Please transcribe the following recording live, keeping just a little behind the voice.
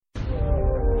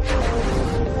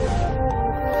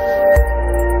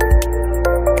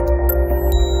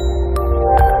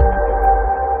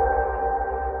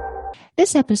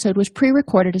This episode was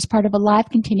pre-recorded as part of a live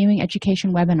continuing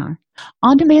education webinar.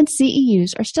 On-demand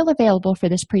CEUs are still available for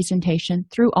this presentation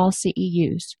through All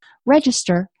CEUs.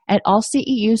 Register at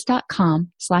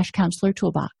allceus.com/counselor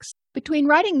toolbox. Between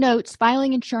writing notes,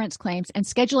 filing insurance claims, and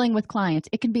scheduling with clients,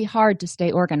 it can be hard to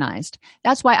stay organized.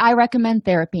 That's why I recommend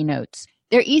Therapy Notes.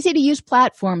 Their easy-to-use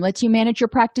platform lets you manage your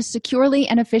practice securely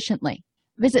and efficiently.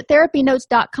 Visit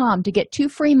therapynotes.com to get 2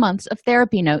 free months of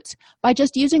Therapy Notes by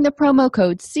just using the promo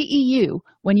code CEU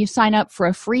when you sign up for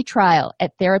a free trial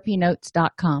at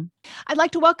therapynotes.com. I'd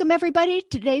like to welcome everybody to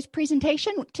today's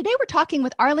presentation. Today we're talking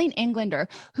with Arlene Englander,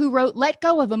 who wrote Let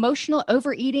Go of Emotional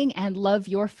Overeating and Love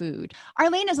Your Food.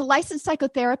 Arlene is a licensed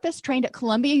psychotherapist trained at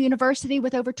Columbia University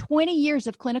with over 20 years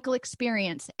of clinical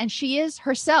experience, and she is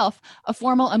herself a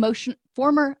former emotional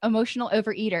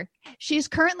overeater. She is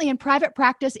currently in private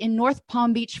practice in North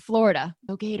Palm Beach, Florida.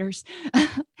 Go Gators.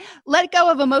 Let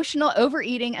Go of Emotional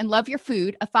Overeating and Love Your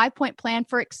Food, a 5-point plan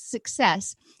for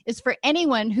success, is for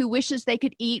anyone who wishes they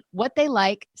could eat what they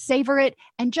like, savor it,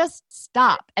 and just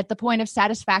stop at the point of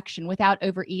satisfaction without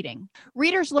overeating.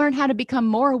 Readers learn how to become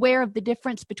more aware of the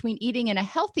difference between eating in a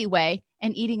healthy way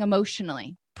and eating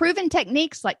emotionally. Proven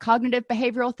techniques like cognitive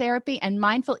behavioral therapy and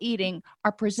mindful eating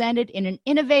are presented in an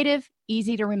innovative,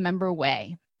 easy-to-remember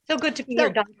way. So good to be here,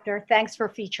 Doctor. Thanks for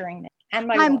featuring me.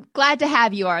 I'm glad to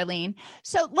have you, Arlene.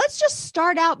 So let's just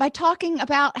start out by talking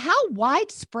about how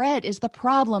widespread is the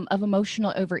problem of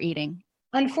emotional overeating.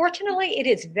 Unfortunately, it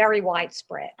is very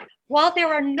widespread. While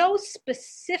there are no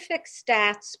specific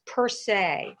stats per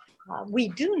se, we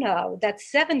do know that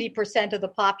 70% of the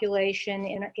population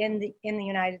in the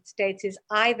United States is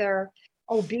either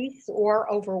obese or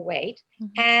overweight.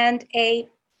 Mm-hmm. And a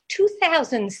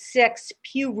 2006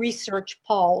 Pew Research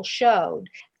poll showed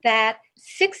that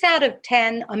 6 out of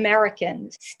 10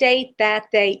 Americans state that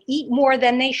they eat more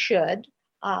than they should,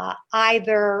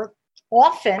 either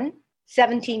often,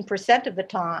 17% of the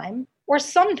time, or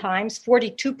sometimes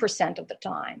 42% of the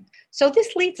time. So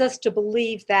this leads us to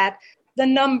believe that the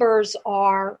numbers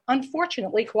are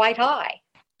unfortunately quite high.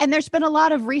 And there's been a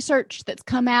lot of research that's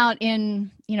come out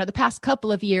in, the past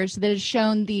couple of years that has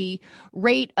shown the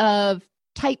rate of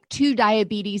type 2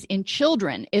 diabetes in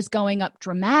children is going up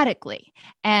dramatically.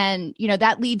 And,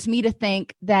 that leads me to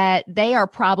think that they are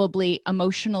probably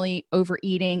emotionally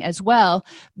overeating as well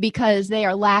because they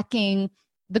are lacking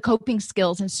the coping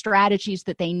skills and strategies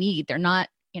that they need. They're not,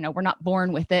 we're not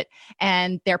born with it.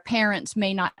 And their parents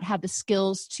may not have the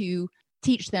skills to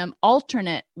teach them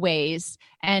alternate ways.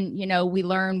 And, we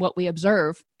learn what we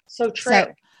observe. So true.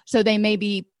 So they may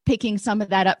be picking some of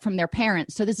that up from their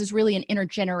parents. So this is really an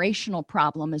intergenerational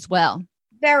problem as well.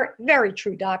 Very, very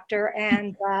true, Doctor.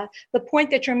 And the point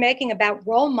that you're making about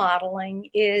role modeling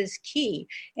is key.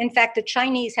 In fact, the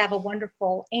Chinese have a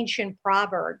wonderful ancient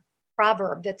proverb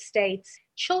that states,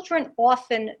 children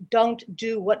often don't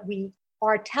do what we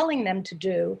are telling them to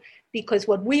do because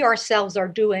what we ourselves are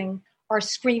doing are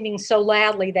screaming so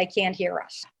loudly they can't hear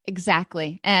us.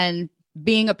 Exactly. And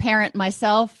being a parent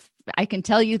myself, I can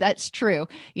tell you that's true.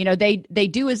 They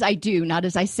do as I do, not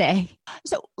as I say.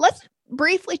 So let's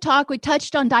briefly talk. We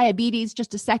touched on diabetes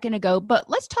just a second ago, but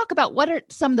let's talk about what are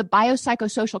some of the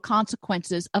biopsychosocial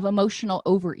consequences of emotional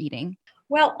overeating.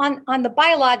 Well, on the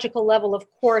biological level, of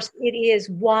course, it is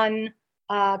one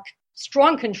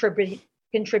strong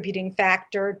contributing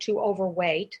factor to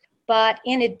overweight. But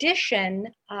in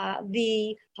addition,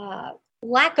 the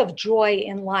lack of joy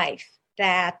in life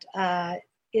that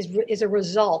is a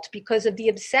result because of the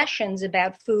obsessions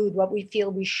about food, what we feel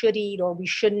we should eat or we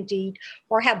shouldn't eat,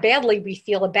 or how badly we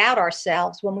feel about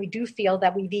ourselves when we do feel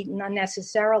that we've eaten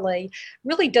unnecessarily,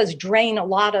 really does drain a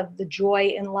lot of the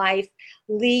joy in life,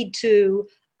 lead to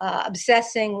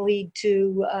obsessing, lead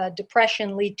to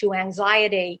depression, lead to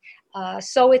anxiety.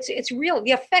 So it's real.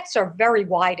 The effects are very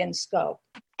wide in scope.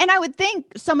 And I would think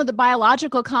some of the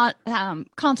biological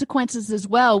consequences as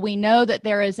well. We know that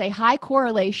there is a high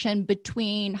correlation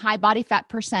between high body fat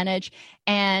percentage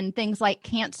and things like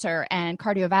cancer and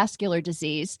cardiovascular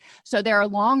disease. So there are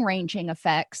long-ranging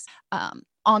effects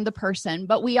on the person.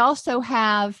 But we also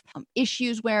have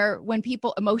issues where when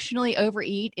people emotionally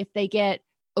overeat, if they get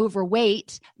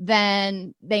overweight,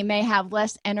 then they may have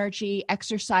less energy,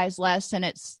 exercise less, and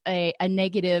it's a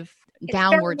negative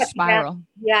downward spiral.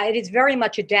 It is very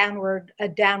much a downward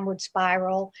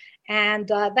spiral, and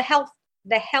the health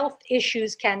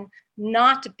issues can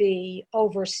not be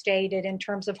overstated in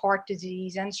terms of heart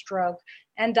disease and stroke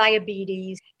and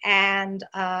diabetes and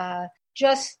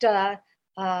just a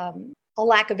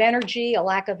lack of energy, a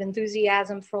lack of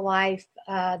enthusiasm for life.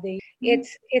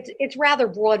 It's rather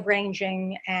broad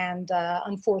ranging and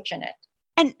unfortunate.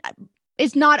 And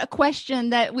is not a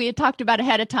question that we had talked about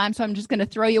ahead of time, so I'm just going to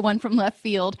throw you one from left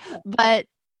field. But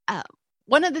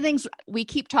one of the things we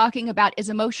keep talking about is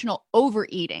emotional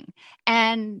overeating.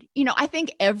 And, I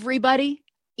think everybody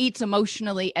eats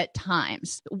emotionally at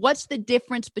times. What's the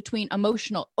difference between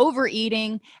emotional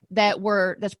overeating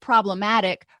that's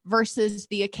problematic versus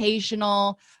the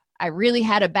occasional, I really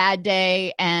had a bad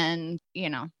day and,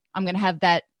 I'm going to have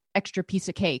that extra piece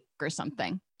of cake or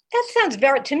something?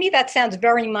 To me, that sounds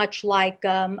very much like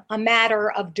a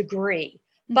matter of degree.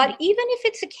 Mm-hmm. But even if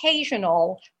it's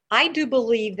occasional, I do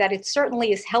believe that it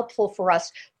certainly is helpful for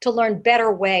us to learn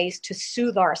better ways to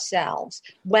soothe ourselves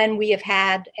when we have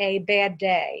had a bad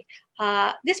day.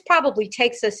 This probably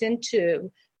takes us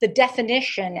into the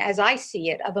definition, as I see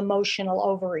it, of emotional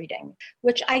overeating,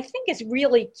 which I think is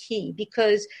really key,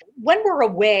 because when we're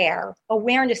aware,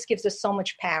 awareness gives us so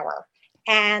much power.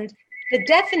 And the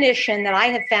definition that I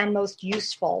have found most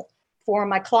useful for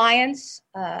my clients,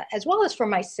 as well as for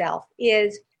myself,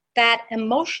 is that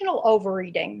emotional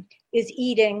overeating is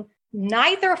eating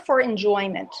neither for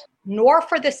enjoyment nor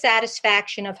for the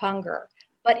satisfaction of hunger,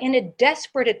 but in a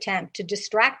desperate attempt to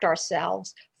distract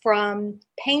ourselves from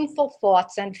painful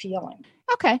thoughts and feelings.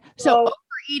 Okay. So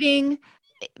overeating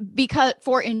because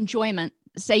for enjoyment,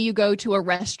 say you go to a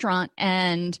restaurant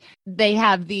and they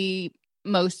have the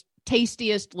most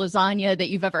tastiest lasagna that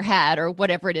you've ever had, or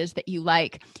whatever it is that you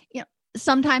like.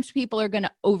 Sometimes people are going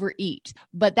to overeat,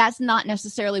 but that's not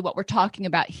necessarily what we're talking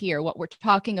about here. What we're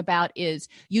talking about is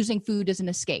using food as an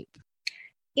escape.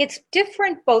 It's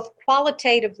different both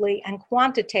qualitatively and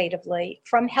quantitatively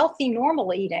from healthy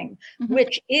normal eating, mm-hmm.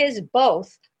 which is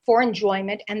both for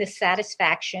enjoyment and the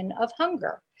satisfaction of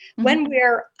hunger. Mm-hmm. When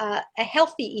we're a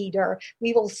healthy eater,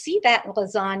 we will see that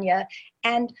lasagna,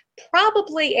 and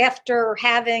probably after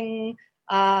having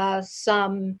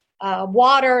some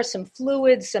water, some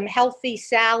fluids, some healthy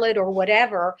salad or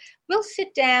whatever, we'll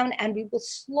sit down and we will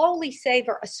slowly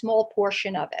savor a small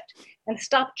portion of it and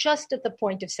stop just at the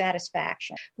point of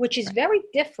satisfaction, which is very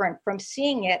different from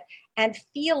seeing it and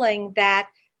feeling that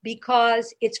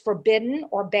because it's forbidden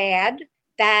or bad,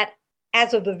 that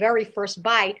as of the very first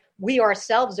bite, we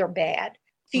ourselves are bad,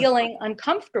 feeling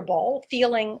uncomfortable,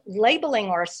 labeling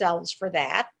ourselves for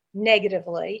that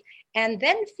negatively, and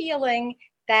then feeling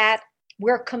that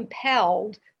we're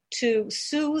compelled to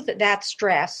soothe that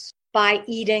stress by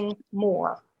eating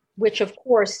more, which of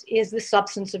course is the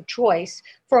substance of choice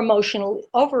for emotional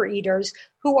overeaters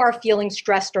who are feeling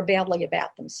stressed or badly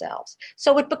about themselves.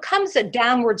 So it becomes a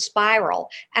downward spiral,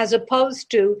 as opposed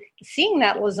to seeing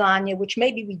that lasagna, which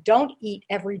maybe we don't eat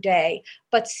every day,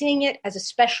 but seeing it as a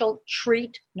special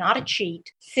treat, not a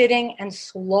cheat, sitting and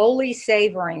slowly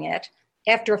savoring it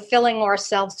after filling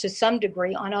ourselves to some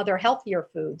degree on other healthier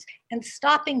foods and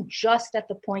stopping just at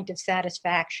the point of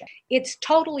satisfaction. It's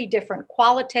totally different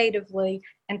qualitatively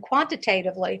and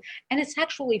quantitatively, and it's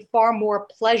actually far more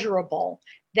pleasurable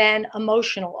than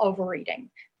emotional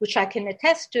overeating, which I can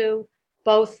attest to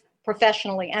both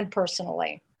professionally and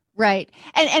personally. Right.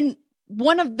 And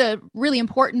one of the really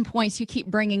important points you keep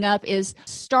bringing up is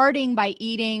starting by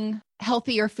eating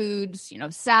healthier foods,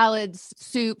 salads,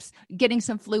 soups, getting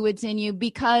some fluids in you,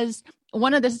 because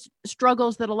one of the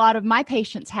struggles that a lot of my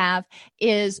patients have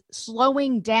is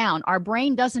slowing down. Our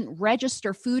brain doesn't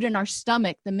register food in our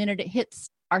stomach the minute it hits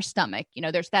our stomach.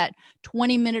 There's that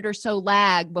 20-minute or so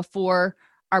lag before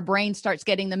our brain starts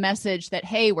getting the message that,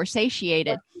 hey, we're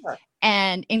satiated. Sure.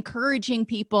 And encouraging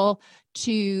people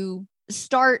to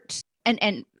start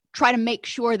and try to make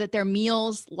sure that their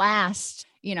meals last,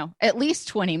 at least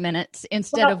 20 minutes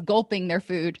instead of gulping their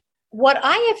food. What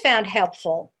I have found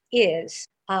helpful is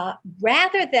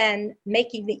rather than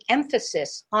making the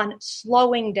emphasis on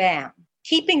slowing down,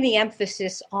 keeping the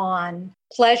emphasis on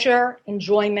pleasure,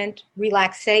 enjoyment,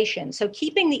 relaxation. So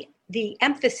keeping the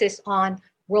emphasis on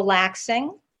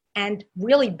relaxing and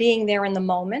really being there in the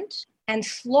moment and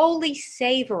slowly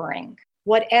savoring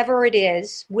whatever it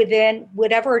is we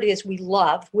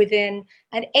love within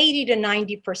an 80 to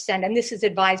 90%, and this is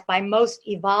advised by most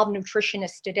evolved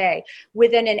nutritionists today,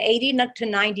 within an 80 to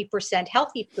 90%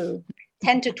 healthy food,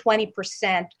 10 to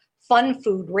 20% fun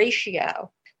food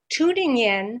ratio, tuning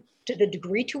in to the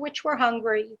degree to which we're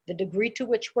hungry, the degree to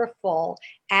which we're full,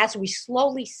 as we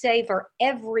slowly savor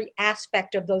every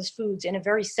aspect of those foods in a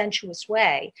very sensuous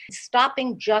way,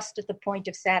 stopping just at the point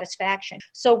of satisfaction.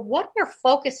 So what we're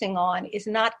focusing on is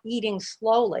not eating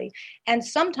slowly. And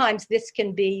sometimes this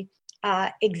can be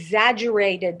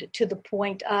exaggerated to the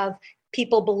point of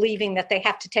people believing that they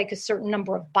have to take a certain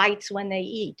number of bites when they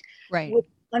eat. Right. Which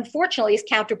unfortunately is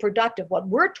counterproductive. What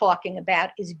we're talking about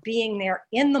is being there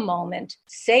in the moment,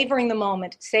 savoring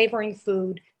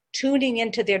food, tuning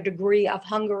into their degree of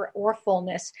hunger or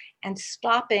fullness, and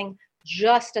stopping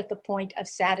just at the point of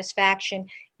satisfaction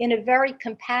in a very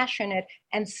compassionate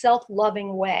and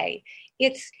self-loving way.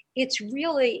 It's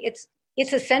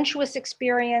a sensuous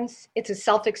experience, it's a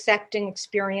self-accepting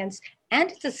experience,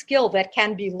 and it's a skill that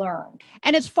can be learned.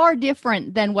 And it's far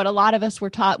different than what a lot of us were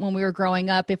taught when we were growing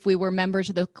up if we were members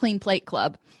of the Clean Plate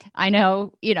Club. I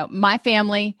know, my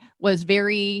family was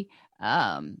very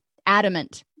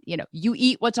adamant. You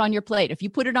eat what's on your plate. If you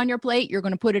put it on your plate, you're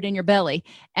going to put it in your belly.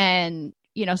 And,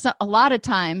 a lot of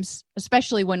times,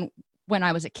 especially when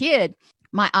I was a kid,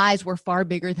 my eyes were far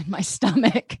bigger than my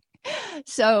stomach.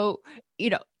 So,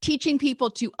 teaching people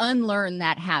to unlearn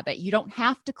that habit. You don't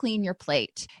have to clean your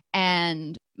plate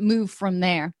and move from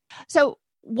there. So,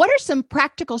 what are some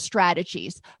practical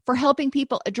strategies for helping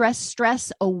people address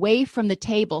stress away from the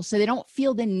table so they don't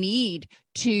feel the need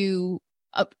to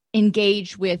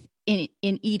engage in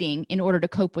eating in order to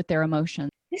cope with their emotions?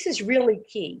 This is really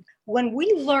key. When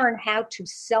we learn how to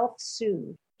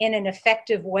self-soothe in an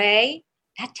effective way,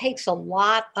 that takes a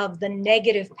lot of the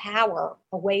negative power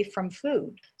away from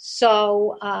food.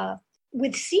 So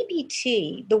with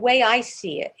CBT, the way I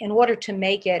see it, in order to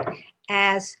make it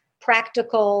as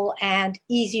practical and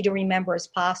easy to remember as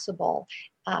possible,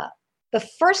 the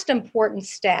first important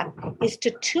step is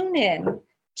to tune in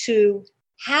to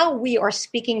how we are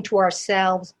speaking to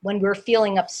ourselves when we're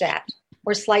feeling upset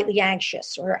or slightly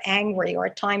anxious or angry or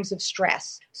at times of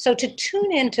stress. So to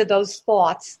tune into those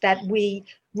thoughts that we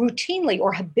routinely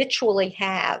or habitually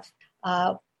have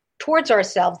towards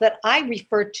ourselves, that I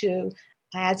refer to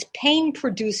as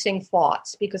pain-producing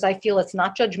thoughts, because I feel it's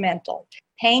not judgmental,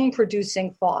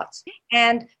 pain-producing thoughts.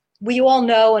 And we all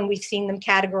know, and we've seen them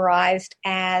categorized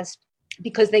as,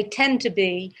 because they tend to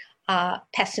be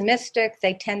pessimistic,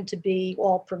 they tend to be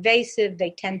all-pervasive,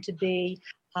 they tend to be,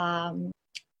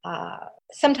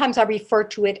 sometimes I refer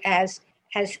to it as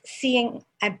seeing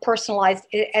and personalized,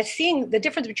 as seeing the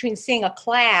difference between seeing a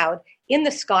cloud in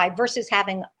the sky versus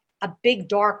having a big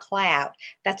dark cloud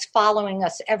that's following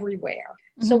us everywhere.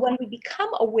 Mm-hmm. So when we become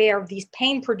aware of these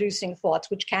pain-producing thoughts,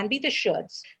 which can be the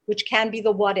shoulds, which can be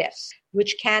the what-ifs,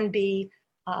 which can be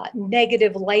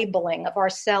negative labeling of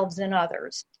ourselves and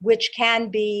others, which can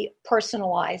be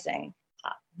personalizing,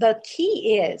 the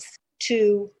key is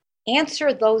to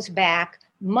answer those back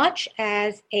much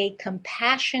as a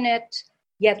compassionate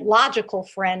yet logical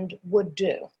friend would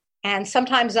do. And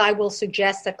sometimes I will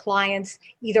suggest that clients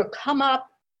either come up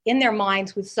in their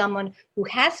minds with someone who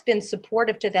has been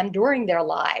supportive to them during their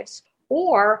lives,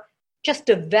 or just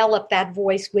develop that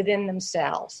voice within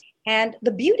themselves. And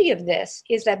the beauty of this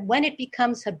is that when it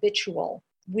becomes habitual,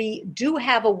 we do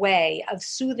have a way of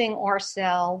soothing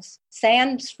ourselves,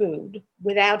 sans food,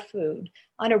 without food,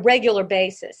 on a regular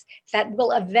basis that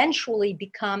will eventually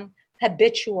become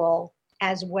habitual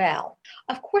as well.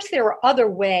 Of course, there are other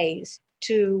ways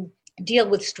to deal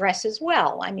with stress as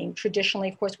well. I mean, traditionally,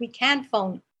 of course, we can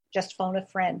just phone a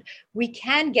friend. We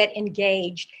can get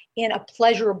engaged in a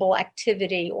pleasurable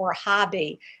activity or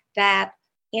hobby that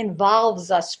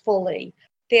involves us fully.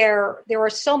 There are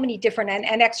so many different,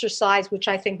 and exercise, which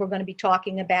I think we're going to be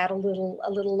talking about a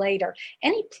little later.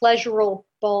 Any pleasurable,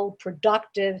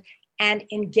 productive, and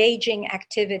engaging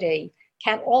activity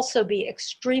can also be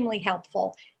extremely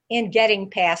helpful in getting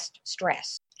past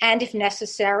stress. And if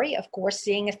necessary, of course,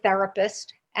 seeing a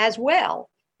therapist as well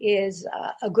is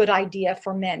a good idea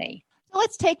for many.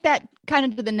 Let's take that kind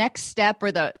of to the next step,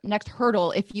 or the next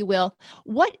hurdle, if you will.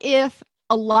 What if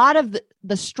a lot of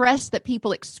the stress that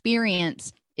people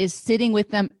experience is sitting with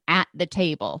them at the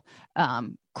table?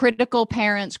 Critical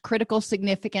parents, critical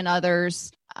significant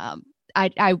others.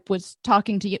 I was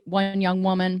talking to one young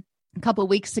woman a couple of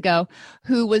weeks ago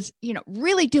who was,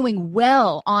 really doing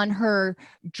well on her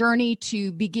journey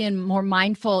to begin more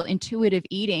mindful, intuitive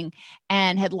eating,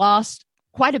 and had lost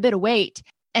quite a bit of weight.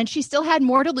 And she still had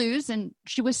more to lose, and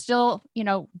she was still,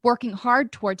 working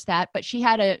hard towards that. But she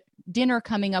had a dinner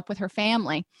coming up with her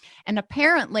family. And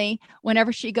apparently,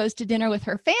 whenever she goes to dinner with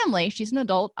her family, she's an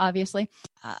adult, obviously,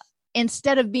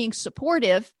 instead of being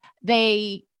supportive,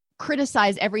 they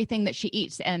criticize everything that she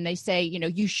eats. And they say,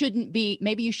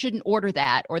 maybe you shouldn't order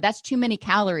that, or that's too many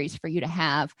calories for you to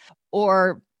have.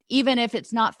 Or even if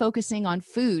it's not focusing on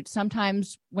food,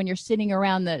 sometimes when you're sitting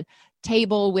around the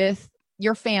table with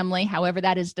your family, however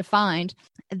that is defined,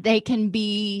 it can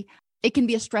be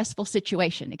a stressful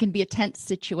situation. It can be a tense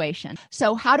situation.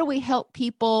 So how do we help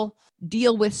people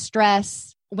deal with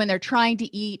stress when they're trying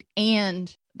to eat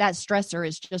and that stressor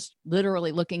is just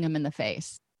literally looking them in the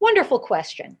face? Wonderful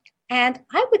question. And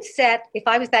if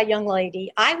I was that young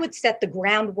lady, I would set the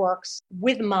groundworks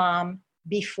with mom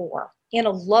before. in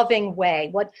a loving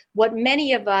way. What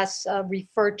many of us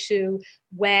refer to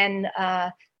when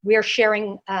we're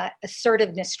sharing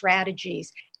assertiveness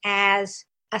strategies as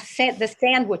the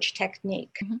sandwich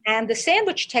technique. Mm-hmm. And the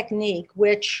sandwich technique,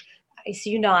 which I see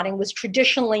you nodding, was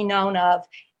traditionally known of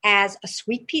as a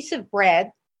sweet piece of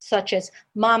bread, such as,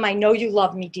 Mom, I know you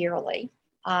love me dearly,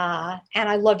 and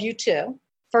I love you too.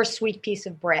 First sweet piece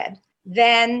of bread.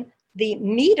 Then the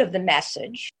meat of the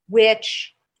message,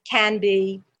 which can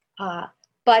be,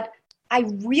 but I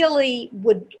really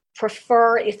would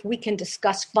prefer if we can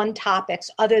discuss fun topics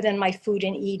other than my food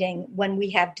and eating when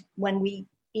we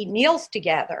eat meals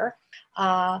together.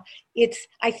 I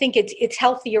think it's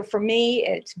healthier for me.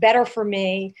 It's better for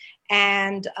me,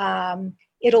 and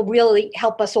it'll really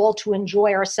help us all to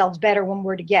enjoy ourselves better when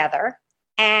we're together.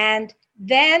 And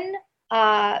then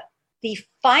the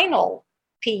final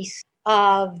piece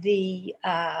of the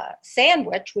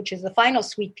sandwich, which is the final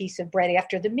sweet piece of bread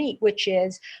after the meat, which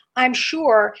is, I'm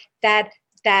sure that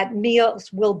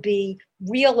meals will be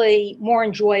really more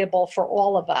enjoyable for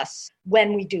all of us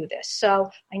when we do this.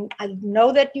 So I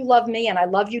know that you love me and I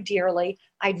love you dearly.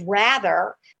 I'd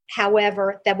rather,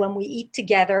 however, that when we eat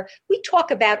together, we talk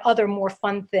about other more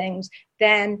fun things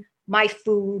than my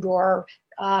food or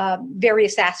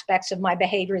various aspects of my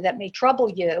behavior that may trouble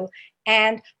you.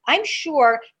 And I'm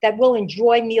sure that we'll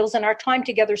enjoy meals and our time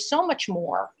together so much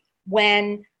more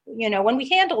when we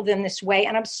handle them this way.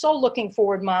 And I'm so looking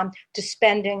forward, Mom, to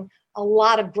spending a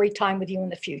lot of great time with you in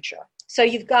the future. So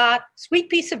you've got sweet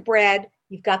piece of bread,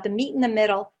 you've got the meat in the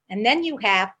middle, and then you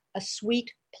have a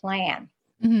sweet plan.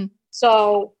 Mm-hmm.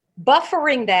 So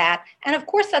buffering that, and of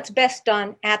course that's best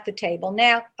done at the table,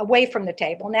 now away from the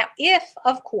table. Now, if,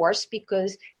 of course,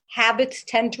 because habits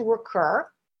tend to recur,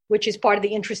 which is part of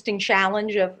the interesting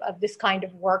challenge of this kind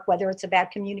of work, whether it's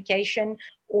about communication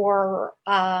or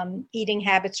eating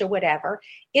habits or whatever.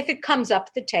 If it comes up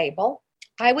at the table,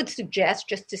 I would suggest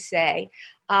just to say,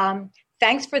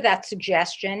 thanks for that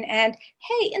suggestion. And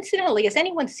hey, incidentally, has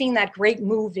anyone seen that great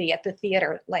movie at the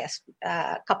theater last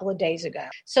couple of days ago?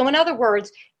 So in other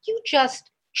words, you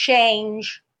just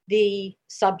change the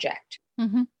subject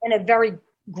Mm-hmm. in a very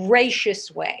gracious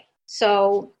way.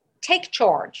 So take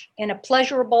charge in a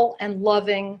pleasurable and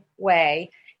loving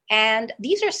way. And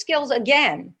these are skills,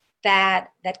 again, that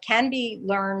can be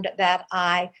learned, that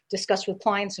I discuss with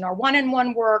clients in our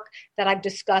one-on-one work, that I've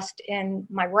discussed in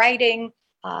my writing.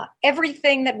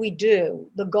 Everything that we do,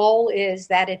 the goal is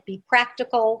that it be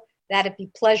practical, that it be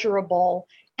pleasurable,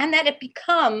 and that it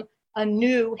become a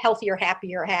new, healthier,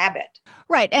 happier habit.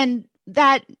 Right. And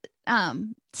that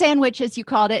sandwich, as you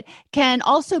called it, can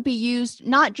also be used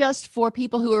not just for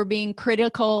people who are being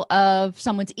critical of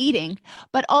someone's eating,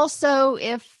 but also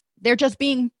if they're just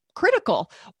being critical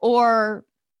or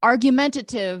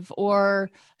argumentative or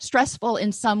stressful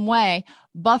in some way.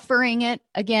 Buffering it,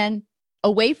 again,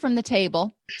 away from the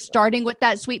table, starting with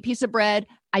that sweet piece of bread,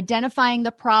 identifying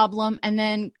the problem, and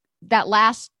then that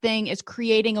last thing is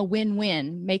creating a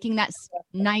win-win, making that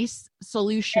nice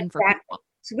solution for people.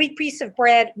 Sweet piece of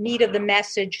bread, meat of the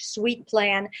message, sweet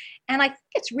plan. And I think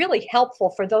it's really helpful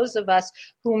for those of us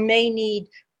who may need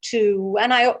to,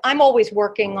 and I'm always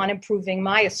working on improving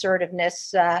my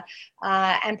assertiveness,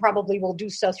 and probably will do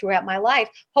so throughout my life,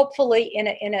 hopefully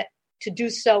to do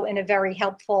so in a very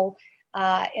helpful,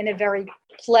 in a very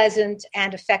pleasant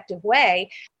and effective way.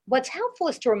 What's helpful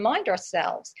is to remind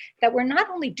ourselves that we're not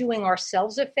only doing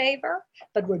ourselves a favor,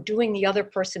 but we're doing the other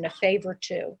person a favor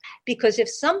too. Because if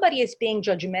somebody is being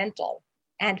judgmental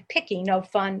and picky, no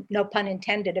pun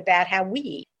intended, about how we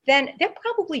eat, then they're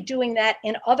probably doing that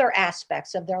in other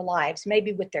aspects of their lives,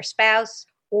 maybe with their spouse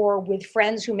or with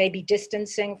friends who may be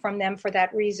distancing from them for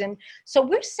that reason. So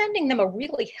we're sending them a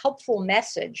really helpful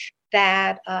message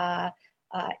that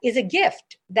is a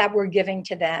gift that we're giving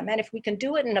to them. And if we can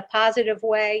do it in a positive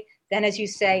way, then as you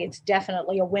say, it's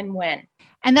definitely a win-win.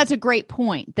 And that's a great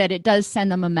point, that it does send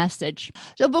them a message.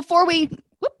 So before we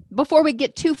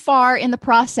get too far in the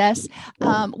process,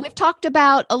 we've talked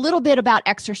a little bit about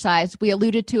exercise. We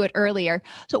alluded to it earlier.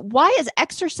 So why is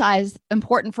exercise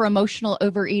important for emotional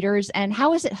overeaters, and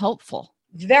how is it helpful?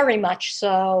 Very much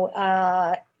so.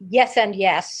 Yes and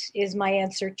yes is my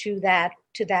answer to that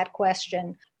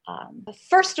question.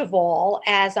 First of all,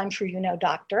 as I'm sure you know,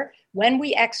 Doctor, when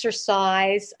we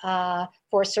exercise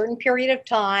for a certain period of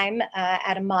time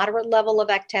at a moderate level of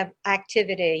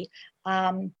activity,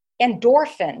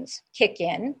 endorphins kick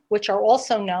in, which are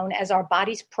also known as our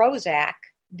body's Prozac,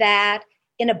 that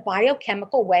in a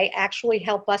biochemical way actually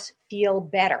help us feel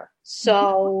better.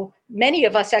 So many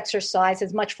of us exercise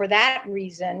as much for that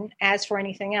reason as for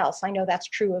anything else. I know that's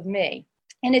true of me.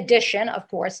 In addition, of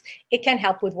course, it can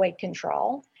help with weight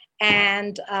control.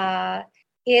 And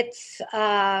it's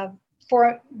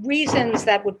for reasons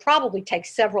that would probably take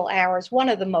several hours, one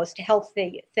of the most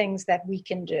healthy things that we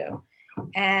can do.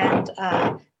 And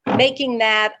making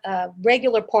that a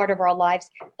regular part of our lives,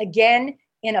 again,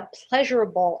 in a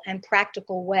pleasurable and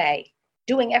practical way,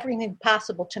 doing everything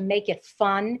possible to make it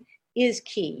fun is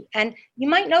key. And you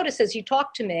might notice as you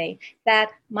talk to me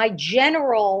that my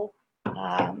general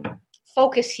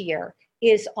focus here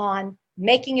is on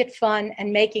making it fun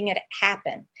and making it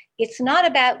happen. It's not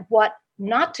about what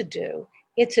not to do.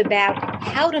 It's about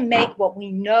how to make what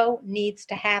we know needs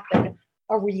to happen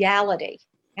a reality.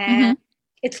 And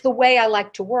it's the way I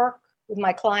like to work with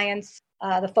my clients,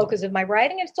 the focus of my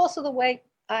writing, and it's also the way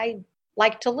I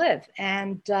like to live.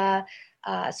 And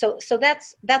so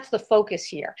that's the focus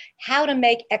here, how to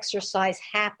make exercise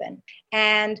happen.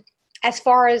 And as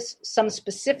far as some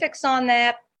specifics on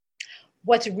that,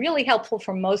 what's really helpful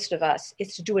for most of us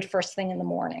is to do it first thing in the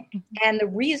morning. And the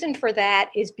reason for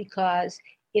that is because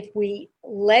if we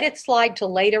let it slide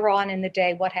till later on in the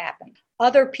day, what happens?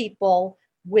 Other people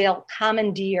will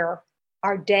commandeer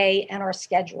our day and our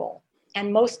schedule.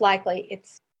 And most likely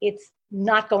it's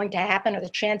not going to happen, or the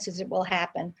chances it will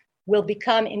happen will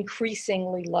become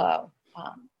increasingly low.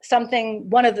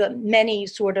 One of the many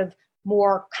sort of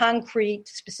more concrete,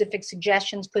 specific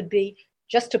suggestions could be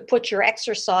just to put your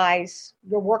exercise,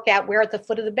 your workout wear at the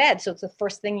foot of the bed. So it's the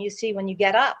first thing you see when you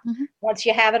get up. Once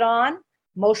you have it on,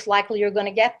 most likely you're going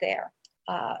to get there.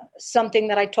 Something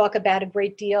that I talk about a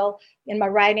great deal in my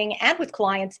writing and with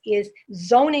clients is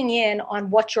zoning in on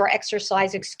what your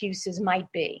exercise excuses might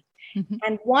be.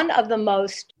 And one of the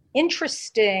most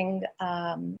interesting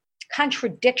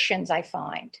contradictions I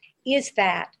find is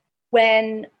that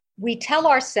when we tell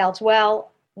ourselves,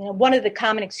 well, one of the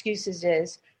common excuses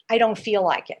is, I don't feel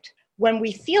like it. When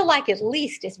we feel like it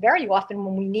least, it's very often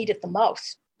when we need it the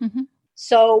most.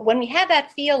 So when we have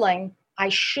that feeling, I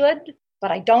should,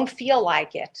 but I don't feel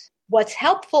like it, what's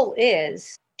helpful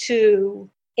is to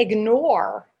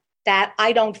ignore that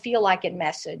I don't feel like it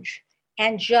message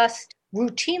and just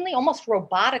routinely, almost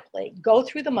robotically, go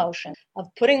through the motion of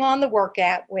putting on the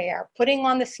workout wear, putting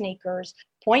on the sneakers,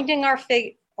 pointing our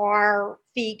feet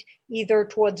either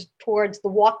towards the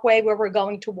walkway where we're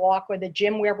going to walk or the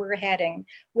gym where we're heading,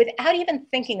 without even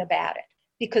thinking about it.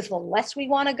 Because the less we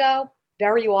want to go,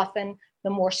 very often, the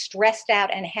more stressed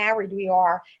out and harried we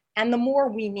are, and the more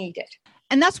we need it.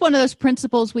 And that's one of those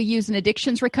principles we use in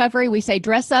addictions recovery. We say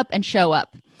dress up and show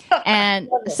up. And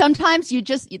sometimes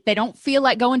they don't feel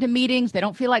like going to meetings, they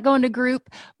don't feel like going to group,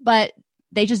 but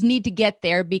they just need to get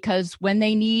there, because when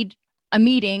they need a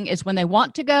meeting is when they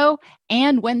want to go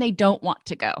and when they don't want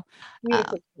to go.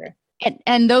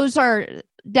 And those are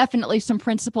definitely some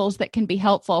principles that can be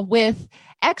helpful with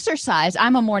exercise.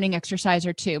 I'm a morning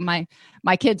exerciser too. My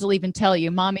kids will even tell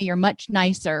you, Mommy, you're much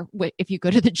nicer if you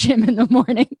go to the gym in the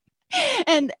morning.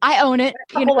 And I own it.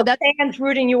 That's fans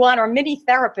rooting you on, or mini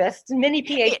therapists, mini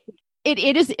PhD.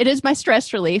 It is my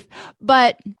stress relief.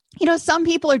 But some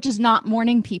people are just not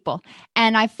morning people.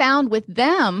 And I found with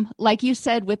them, like you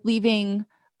said, with leaving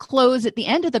clothes at the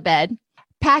end of the bed,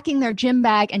 packing their gym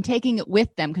bag and taking it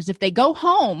with them. Because if they go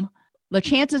home, the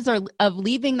chances of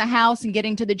leaving the house and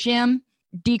getting to the gym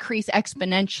decrease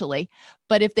exponentially.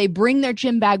 But if they bring their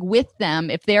gym bag with them,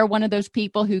 if they're one of those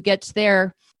people who gets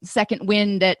their second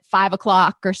wind at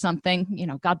 5:00 or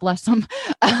something, God bless them,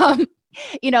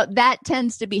 that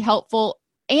tends to be helpful.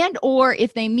 And, or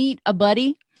if they meet a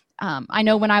buddy, I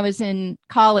know when I was in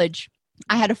college,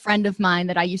 I had a friend of mine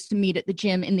that I used to meet at the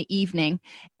gym in the evening,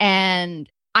 and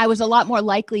I was a lot more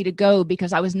likely to go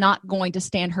because I was not going to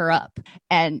stand her up.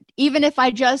 And even if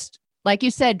I just, like you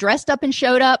said, dressed up and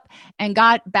showed up and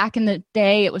got, back in the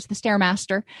day, it was the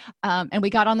Stairmaster, and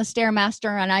we got on the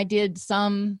Stairmaster and I did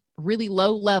some really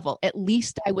low level, at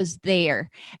least I was there.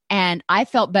 And I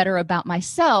felt better about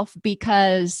myself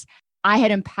because I had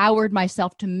empowered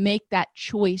myself to make that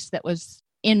choice that was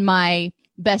in my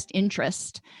best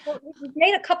interest. Well, you've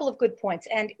made a couple of good points.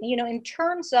 And, in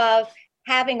terms of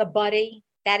having a buddy,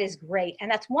 that is great.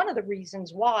 And that's one of the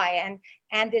reasons why.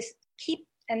 And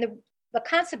the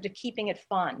concept of keeping it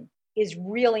fun is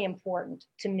really important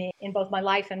to me in both my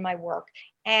life and my work.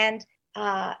 And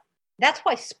that's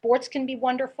why sports can be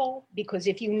wonderful, because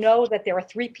if you know that there are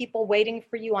 3 people waiting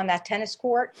for you on that tennis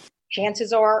court,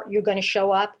 chances are you're going to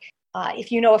show up.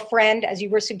 If you know a friend, as you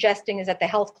were suggesting, is at the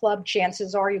health club,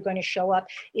 chances are you're going to show up.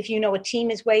 If you know a team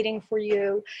is waiting for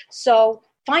you. So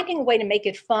finding a way to make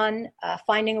it fun,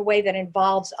 finding a way that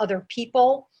involves other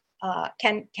people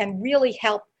can really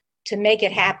help to make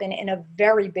it happen in a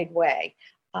very big way.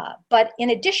 But in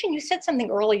addition, you said something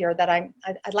earlier that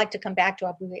I'd like to come back to.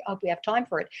 I hope we have time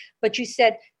for it. But you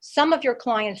said some of your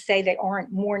clients say they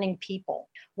aren't morning people.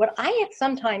 What I have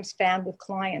sometimes found with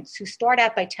clients who start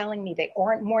out by telling me they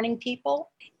aren't morning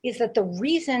people is that the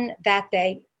reason that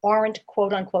they aren't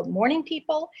quote unquote morning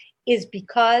people is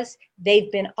because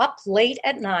they've been up late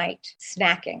at night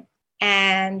snacking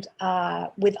and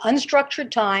with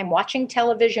unstructured time, watching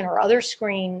television or other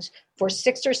screens for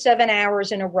 6 or 7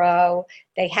 hours in a row.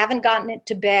 They haven't gotten it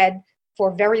to bed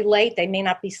for very late. They may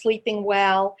not be sleeping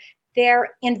well.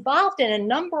 They're involved in a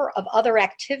number of other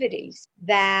activities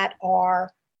that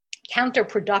are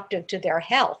counterproductive to their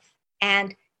health.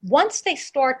 And once they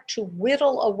start to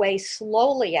whittle away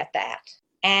slowly at that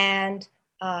and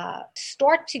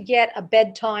start to get a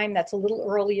bedtime that's a little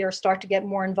earlier, start to get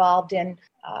more involved in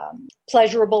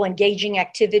pleasurable, engaging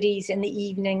activities in the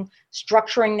evening,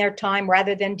 structuring their time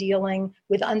rather than dealing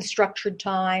with unstructured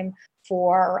time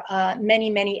for many,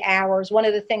 many hours. One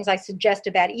of the things I suggest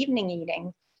about evening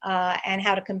eating and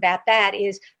how to combat that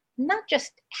is not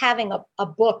just having a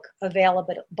book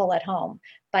available at home,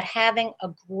 but having a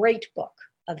great book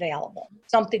available,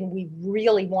 something we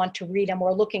really want to read and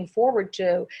we're looking forward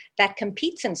to that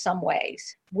competes in some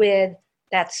ways with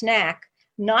that snack.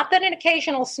 Not that an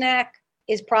occasional snack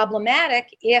is problematic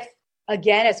if,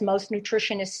 again, as most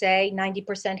nutritionists say,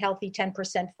 90% healthy,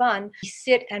 10% fun, we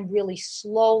sit and really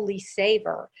slowly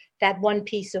savor that one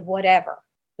piece of whatever,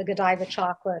 the Godiva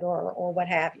chocolate or what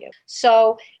have you.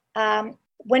 So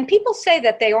when people say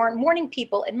that they aren't morning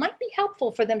people, it might be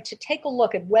helpful for them to take a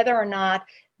look at whether or not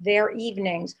their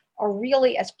evenings are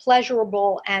really as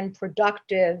pleasurable and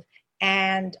productive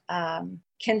and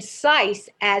concise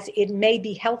as it may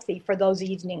be healthy for those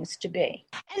evenings to be.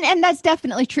 And that's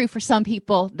definitely true for some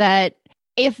people, that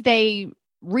if they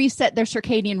reset their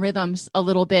circadian rhythms a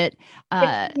little bit,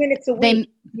 15 minutes a week,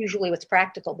 usually what's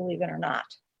practical, believe it or not.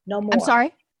 No more. I'm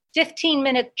sorry?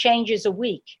 15-minute changes a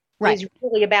week right. is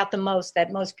really about the most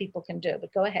that most people can do.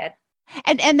 But go ahead.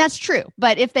 And that's true.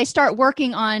 But if they start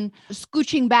working on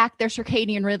scooching back their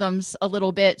circadian rhythms a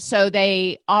little bit so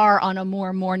they are on a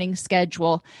more morning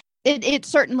schedule, it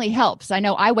certainly helps. I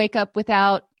know I wake up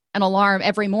without an alarm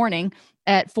every morning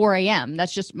at 4 a.m.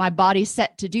 That's just my body's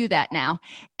set to do that now.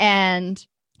 And,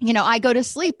 I go to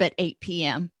sleep at 8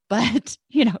 p.m. But,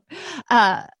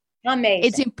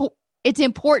 amazing. It's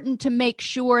important to make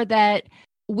sure that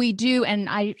we do, and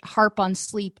I harp on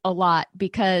sleep a lot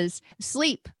because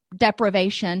sleep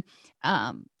deprivation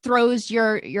throws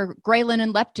your ghrelin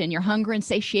and leptin, your hunger and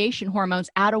satiation hormones,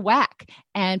 out of whack.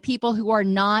 And people who are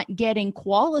not getting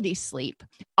quality sleep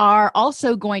are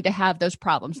also going to have those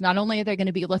problems. Not only are they going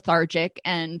to be lethargic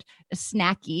and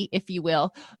snacky, if you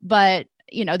will, but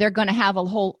they're going to have a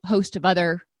whole host of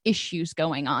other issues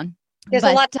going on. There's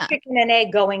a lot of chicken and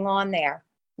egg going on there.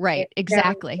 Right,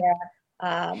 exactly.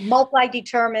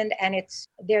 Multi-determined, and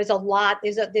there's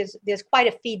quite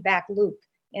a feedback loop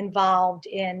involved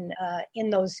in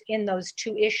those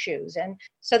two issues, and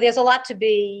so there's a lot to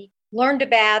be learned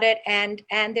about it, and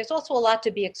there's also a lot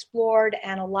to be explored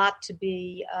and a lot to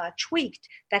be tweaked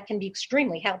that can be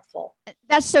extremely helpful.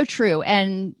 That's so true.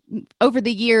 And over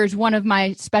the years, one of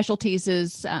my specialties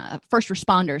is first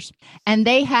responders, and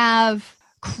they have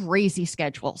crazy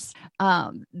schedules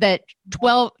that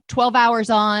 12 hours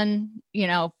on,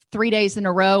 3 days in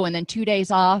a row and then 2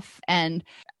 days off. And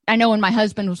I know when my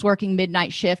husband was working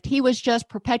midnight shift, he was just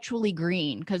perpetually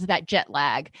green because of that jet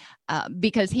lag,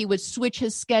 because he would switch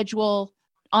his schedule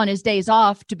on his days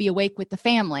off to be awake with the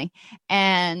family,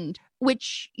 and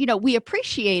which, we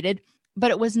appreciated,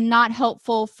 but it was not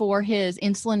helpful for his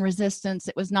insulin resistance.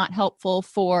 It was not helpful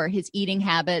for his eating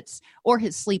habits or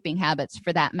his sleeping habits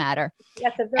for that matter.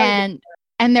 That's a very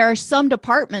and there are some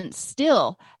departments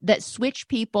still that switch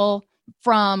people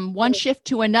from one shift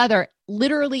to another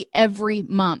literally every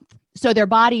month. So their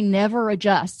body never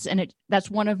adjusts. And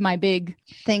that's one of my big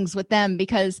things with them,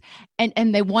 because,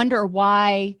 and they wonder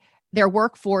why their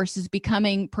workforce is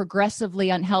becoming progressively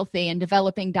unhealthy and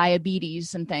developing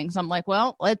diabetes and things. I'm like,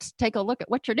 well, let's take a look at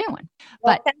what you're doing.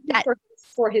 Well, thank you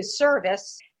for his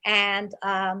service. And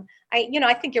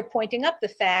I think you're pointing up the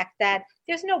fact that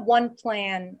there's no one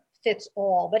plan fits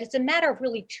all, but it's a matter of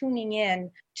really tuning in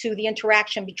to the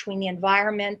interaction between the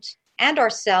environment and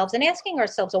ourselves and asking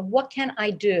ourselves, well, what can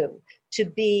I do to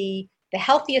be the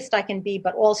healthiest I can be,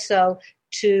 but also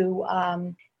to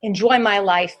enjoy my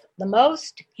life the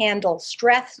most, handle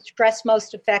stress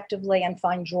most effectively, and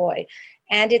find joy.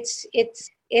 And it's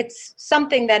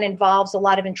something that involves a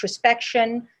lot of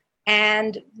introspection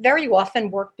and very often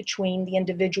work between the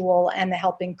individual and the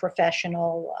helping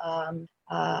professional.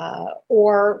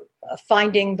 or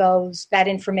finding that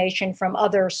information from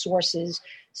other sources,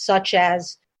 such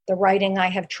as the writing I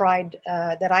have tried,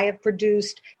 that I have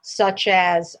produced, such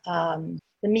as the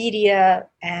media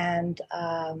and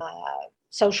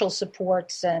social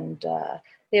supports. And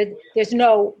there's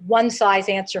no one-size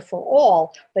answer for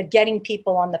all, but getting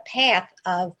people on the path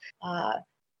of a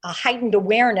heightened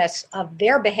awareness of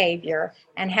their behavior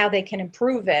and how they can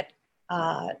improve it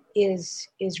is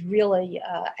really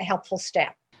a helpful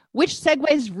step. Which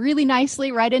segues really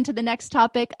nicely right into the next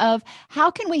topic of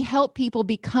how can we help people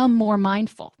become more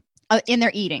mindful in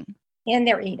their eating? In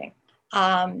their eating.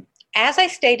 As I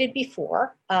stated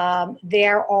before,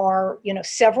 there are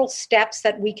several steps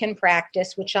that we can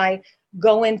practice, which I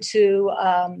go into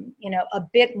a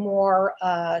bit more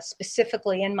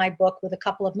specifically in my book with a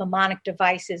couple of mnemonic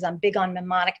devices. I'm big on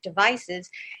mnemonic devices.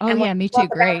 Oh, and yeah, me too.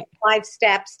 Great. 5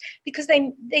 steps, because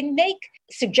they make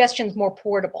suggestions more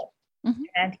portable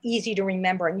and easy to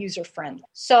remember and user-friendly.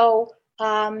 So,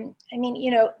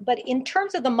 but in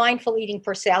terms of the mindful eating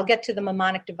per se, I'll get to the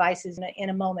mnemonic devices in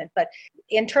a moment, but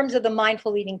in terms of the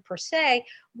mindful eating per se,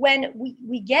 when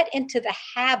we get into the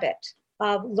habit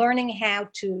of learning how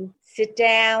to sit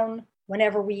down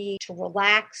whenever we eat, to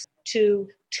relax, to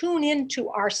tune into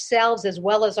ourselves as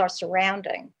well as our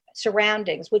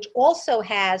surroundings, which also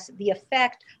has the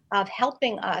effect of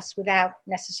helping us, without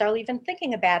necessarily even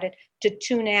thinking about it, to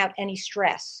tune out any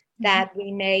stress that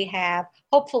we may have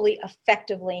hopefully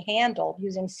effectively handled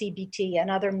using CBT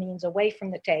and other means away from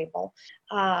the table.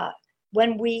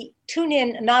 When we tune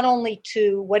in not only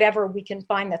to whatever we can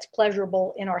find that's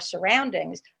pleasurable in our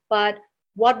surroundings, but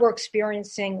what we're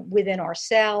experiencing within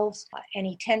ourselves,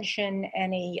 any tension,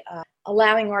 any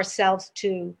allowing ourselves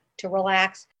to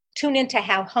relax, tune into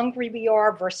how hungry we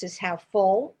are versus how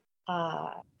full.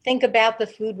 Think about the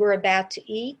food we're about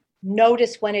to eat.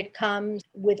 Notice when it comes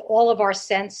with all of our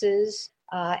senses,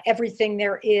 everything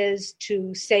there is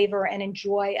to savor and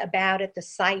enjoy about it, the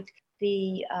sight,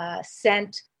 the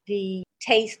scent, the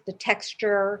taste, the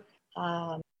texture.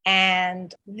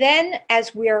 And then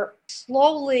as we're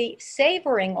slowly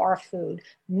savoring our food,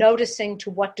 noticing to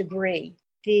what degree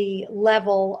the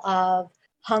level of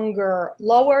hunger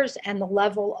lowers and the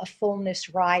level of fullness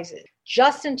rises,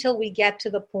 just until we get to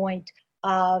the point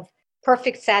of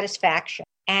perfect satisfaction,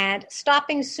 and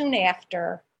stopping soon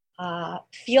after,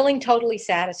 feeling totally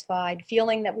satisfied,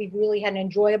 feeling that we've really had an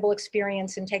enjoyable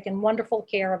experience and taken wonderful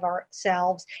care of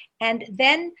ourselves, and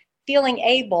then feeling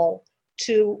able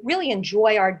to really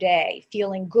enjoy our day,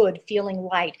 feeling good, feeling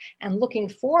light, and looking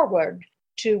forward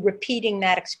to repeating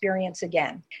that experience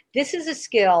again. This is a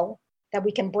skill that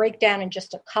we can break down in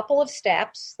just a couple of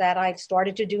steps that I've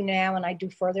started to do now, and I do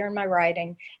further in my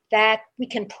writing, that we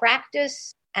can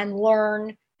practice and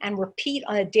learn and repeat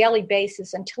on a daily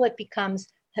basis until it becomes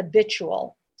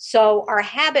habitual. So our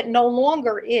habit no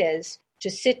longer is to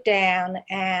sit down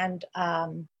and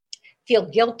feel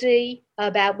guilty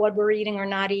about what we're eating or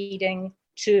not eating,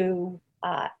 to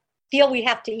feel we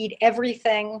have to eat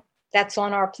everything that's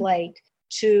on our plate,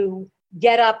 to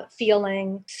get up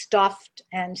feeling stuffed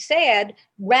and sad,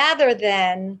 rather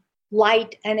than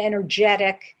light and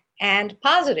energetic and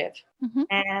positive.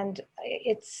 And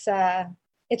it's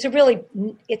a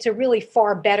really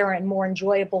far better and more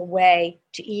enjoyable way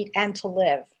to eat and to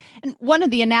live. And one of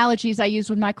the analogies I use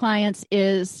with my clients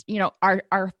is,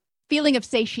 our feeling of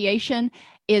satiation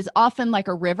is often like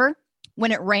a river.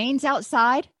 When it rains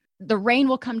outside, the rain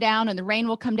will come down and the rain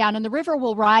will come down and the river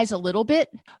will rise a little bit,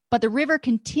 but the river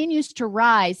continues to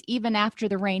rise even after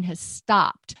the rain has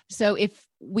stopped. So if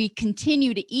we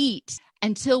continue to eat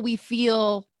until we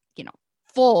feel,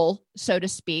 full, so to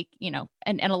speak,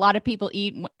 and a lot of people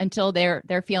eat until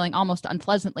they're feeling almost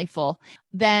unpleasantly full,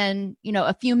 then,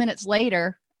 a few minutes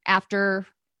later, after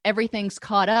everything's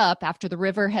caught up, after the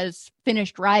river has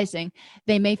finished rising,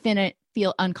 they may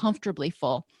feel uncomfortably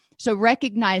full. So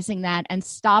recognizing that and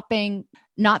stopping,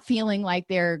 not feeling like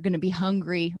they're going to be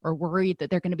hungry or worried that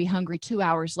they're going to be hungry 2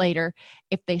 hours later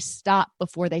if they stop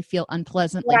before they feel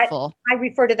unpleasantly full. I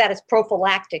refer to that as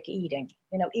prophylactic eating,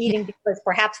 eating because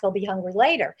perhaps they'll be hungry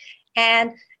later.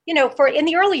 And, in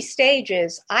the early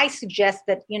stages, I suggest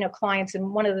that, clients,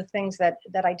 and one of the things that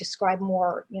I describe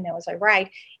more, as I write,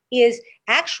 is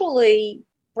actually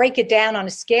break it down on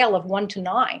a scale of 1 to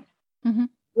 9,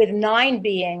 with 9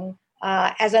 being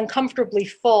as uncomfortably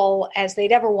full as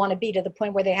they'd ever want to be, to the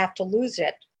point where they have to lose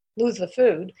the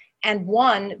food, and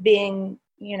 1 being,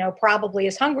 probably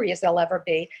as hungry as they'll ever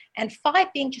be, and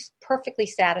 5 being just perfectly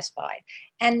satisfied.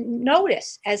 And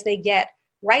notice as they get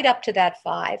right up to that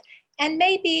 5, and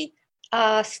maybe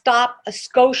stop a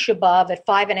skosh above at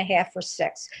 5.5 or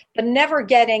 6, but never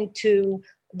getting to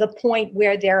the point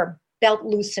where they're belt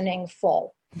loosening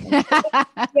full.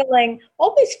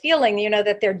 Always feeling,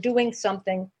 that they're doing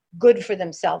something good for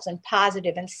themselves and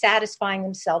positive and satisfying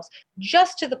themselves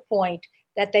just to the point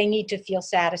that they need to feel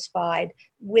satisfied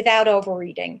without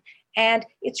overeating. And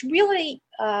it's really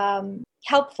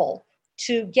helpful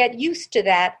to get used to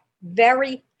that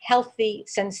very healthy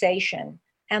sensation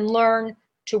and learn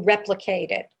to replicate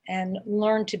it and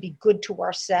learn to be good to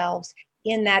ourselves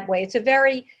in that way. It's a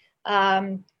very,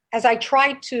 as I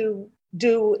try to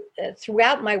do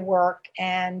throughout my work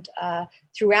and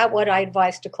throughout what I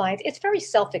advise to clients, it's very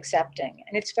self-accepting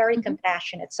and it's very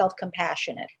compassionate,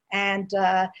 self-compassionate. And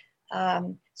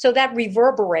so that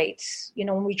reverberates,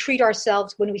 when we treat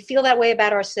ourselves, when we feel that way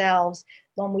about ourselves,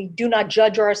 when we do not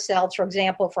judge ourselves, for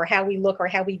example, for how we look or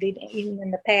how we've eaten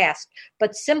in the past,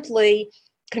 but simply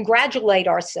congratulate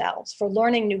ourselves for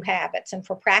learning new habits and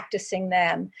for practicing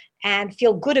them and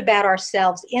feel good about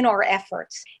ourselves in our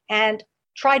efforts and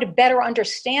try to better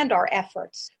understand our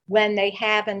efforts when they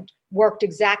haven't worked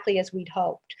exactly as we'd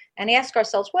hoped and ask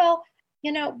ourselves, well,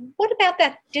 what about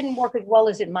that didn't work as well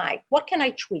as it might? What can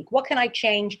I tweak? What can I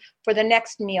change for the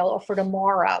next meal or for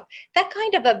tomorrow? That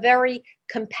kind of a very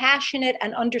compassionate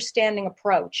and understanding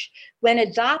approach, when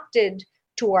adopted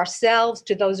to ourselves,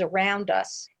 to those around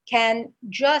us, can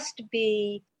just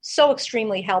be so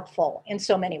extremely helpful in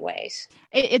so many ways.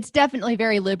 It's definitely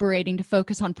very liberating to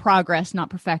focus on progress, not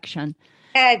perfection.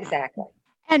 Exactly.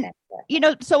 And,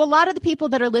 so a lot of the people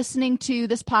that are listening to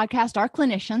this podcast are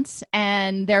clinicians,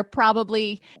 and they're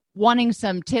probably wanting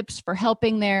some tips for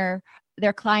helping their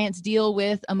clients deal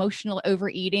with emotional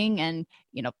overeating and,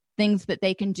 things that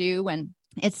they can do. And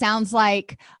it sounds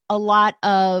like a lot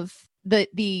of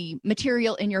the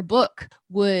material in your book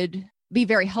would be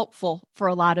very helpful for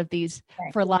a lot of these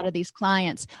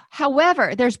clients.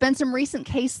 However, there's been some recent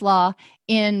case law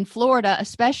in Florida,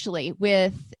 especially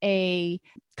with a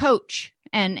coach,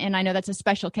 and I know that's a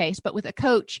special case, but with a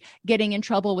coach getting in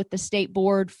trouble with the state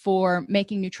board for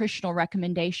making nutritional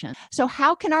recommendations. So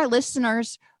how can our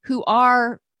listeners who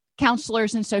are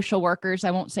counselors and social workers,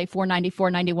 I won't say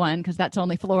 49491 because that's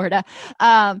only Florida,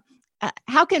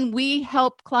 how can we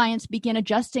help clients begin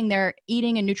adjusting their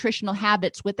eating and nutritional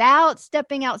habits without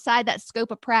stepping outside that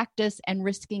scope of practice and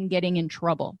risking getting in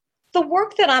trouble? The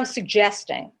work that I'm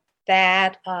suggesting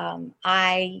that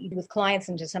I, with clients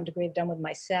and to some degree have done with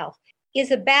myself, is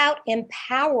about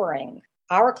empowering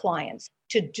our clients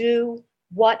to do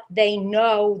what they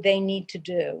know they need to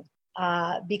do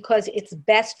because it's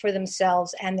best for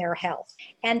themselves and their health.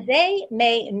 And they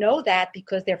may know that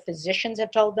because their physicians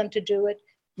have told them to do it,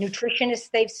 nutritionists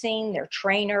they've seen, their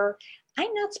trainer.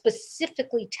 I'm not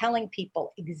specifically telling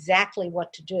people exactly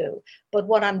what to do, but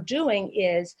what I'm doing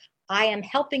is I am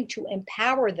helping to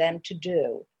empower them to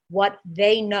do what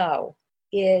they know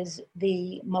is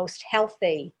the most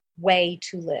healthy way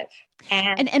to live.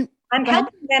 And I'm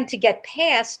helping them to get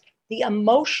past the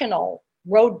emotional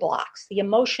roadblocks, the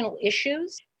emotional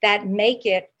issues that make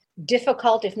it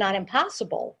difficult, if not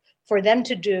impossible, for them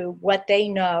to do what they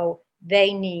know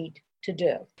they need to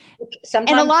do.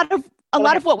 Sometimes, and a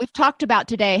lot of what we've talked about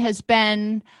today has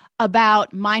been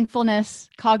about mindfulness,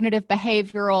 cognitive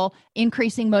behavioral,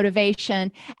 increasing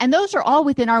motivation, and those are all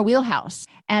within our wheelhouse.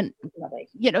 And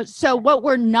so what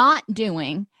we're not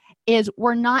doing is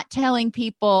we're not telling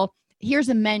people, here's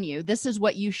a menu, this is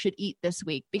what you should eat this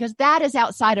week, because that is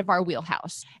outside of our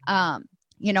wheelhouse. I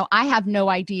have no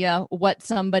idea what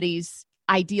somebody's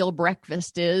ideal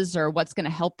breakfast is or what's going to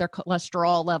help their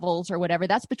cholesterol levels or whatever.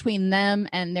 That's between them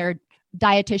and their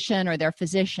dietitian or their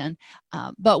physician.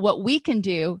 But what we can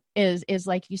do is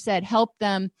like you said, help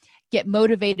them get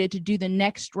motivated to do the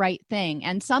next right thing.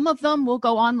 And some of them will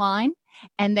go online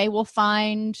and they will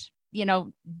find,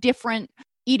 different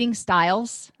eating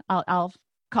styles. I'll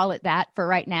call it that for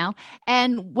right now.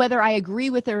 And whether I agree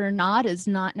with it or not is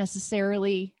not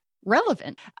necessarily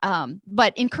relevant,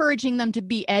 but encouraging them to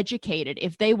be educated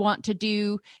if they want to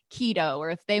do keto or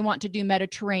if they want to do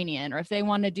Mediterranean or if they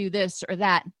want to do this or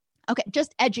that. Okay,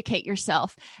 just educate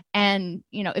yourself. And,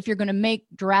 if you're going to make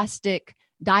drastic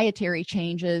dietary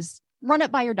changes, run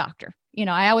it by your doctor.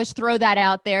 I always throw that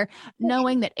out there,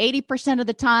 knowing that 80% of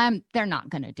the time they're not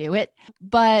going to do it,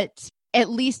 but at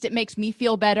least it makes me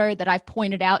feel better that I've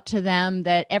pointed out to them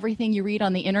that everything you read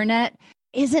on the internet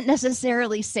isn't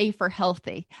necessarily safe or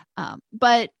healthy.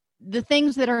 But the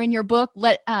things that are in your book,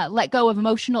 let go of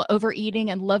emotional overeating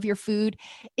and love your food,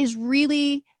 is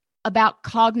really about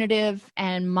cognitive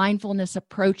and mindfulness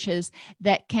approaches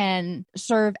that can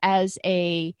serve as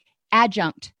a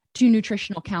adjunct to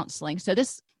nutritional counseling. So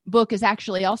this book is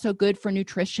actually also good for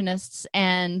nutritionists.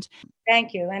 And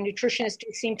thank you. And nutritionists do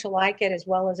seem to like it, as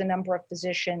well as a number of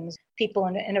physicians, people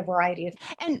in a variety of.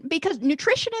 And because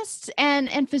nutritionists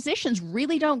and physicians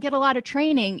really don't get a lot of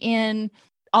training in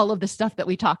all of the stuff that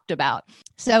we talked about.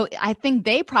 So I think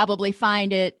they probably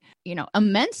find it,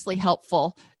 immensely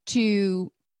helpful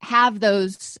to have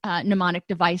those mnemonic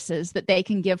devices that they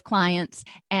can give clients.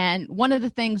 And one of the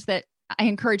things that I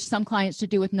encourage some clients to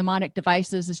do with mnemonic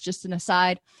devices, is just an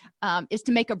aside, is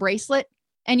to make a bracelet.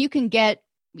 And you can get,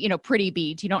 pretty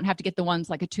beads. You don't have to get the ones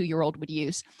like a 2-year-old would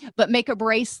use, but make a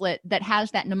bracelet that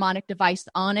has that mnemonic device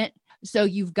on it. So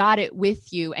you've got it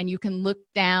with you and you can look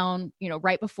down,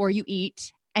 right before you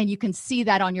eat, and you can see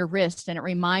that on your wrist, and it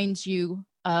reminds you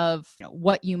of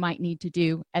what you might need to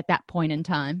do at that point in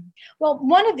time. Well,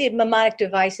 one of the mnemonic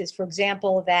devices, for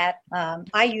example, that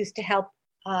I use to help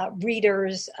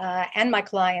readers and my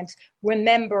clients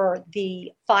remember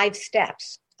the 5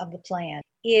 steps of the plan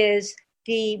is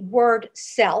the word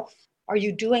self. Are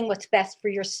you doing what's best for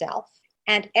yourself?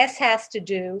 And S has to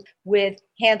do with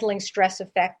handling stress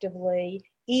effectively.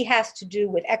 E has to do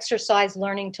with exercise,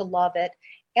 learning to love it.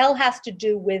 L has to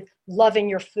do with loving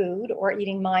your food or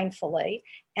eating mindfully.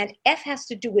 And F has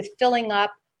to do with filling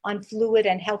up on fluid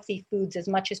and healthy foods as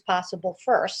much as possible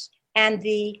first. And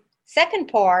the second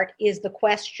part is the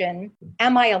question,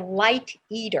 am I a light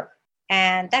eater?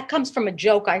 And that comes from a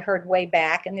joke I heard way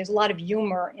back. And there's a lot of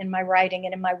humor in my writing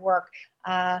and in my work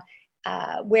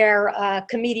where a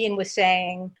comedian was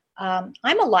saying, I'm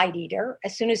a light eater.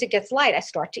 As soon as it gets light, I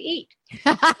start to eat.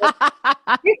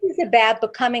 This is about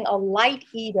becoming a light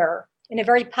eater in a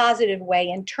very positive way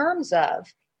in terms of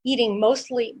eating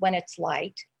mostly when it's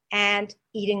light and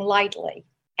eating lightly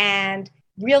and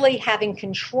really having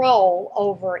control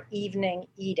over evening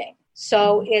eating.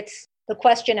 So it's the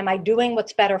question, am I doing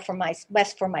what's best for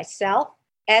myself,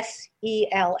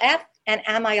 SELF, and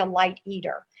am I a light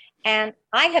eater? And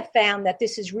I have found that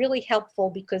this is really helpful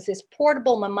because this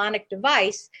portable mnemonic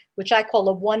device, which I call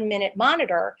a 1-minute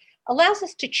monitor, allows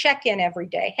us to check in every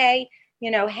day. Hey,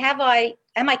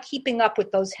 am I keeping up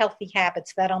with those healthy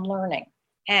habits that I'm learning?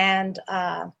 And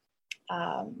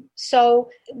so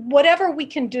whatever we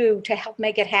can do to help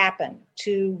make it happen,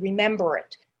 to remember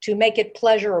it, to make it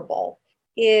pleasurable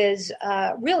is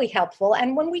really helpful.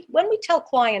 And when we tell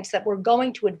clients that we're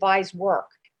going to advise work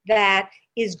that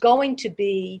is going to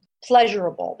be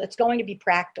pleasurable, that's going to be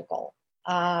practical,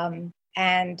 and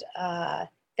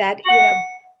that,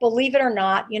 believe it or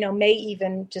not, may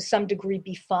even to some degree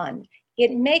be fun,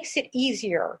 it makes it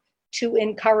easier to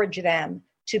encourage them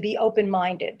to be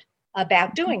open-minded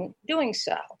about doing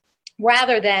so,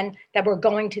 rather than that we're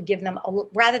going to give them,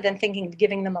 rather than thinking of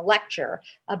giving them a lecture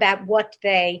about what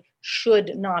they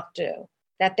should not do,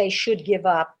 that they should give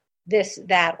up this,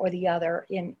 that, or the other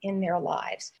in their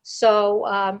lives. So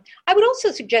I would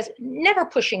also suggest never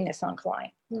pushing this on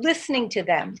clients, listening to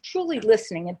them, truly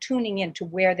listening and tuning into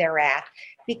where they're at,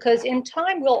 because in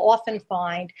time we'll often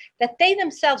find that they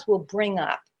themselves will bring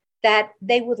up that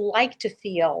they would like to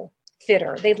feel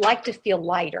fitter, they'd like to feel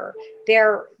lighter.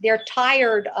 They're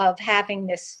tired of having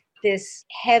this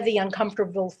heavy,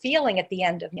 uncomfortable feeling at the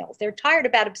end of meals. They're tired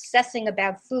about obsessing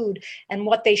about food and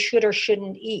what they should or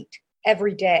shouldn't eat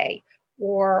every day,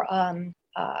 or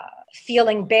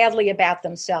feeling badly about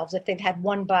themselves if they've had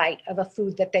one bite of a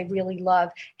food that they really love,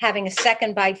 having a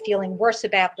second bite, feeling worse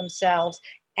about themselves,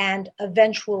 and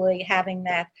eventually having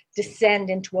that descend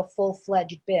into a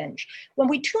full-fledged binge. When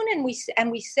we tune in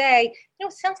and we say,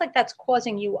 it sounds like that's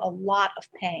causing you a lot of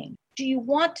pain. Do you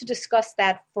want to discuss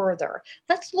that further?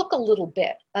 Let's look a little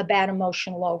bit about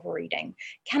emotional overeating.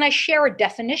 Can I share a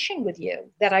definition with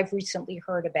you that I've recently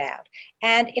heard about?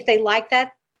 And if they like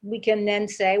that, we can then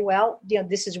say, well,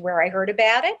 this is where I heard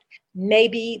about it.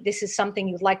 Maybe this is something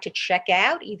you'd like to check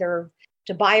out, either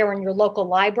to buy or in your local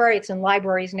library. It's in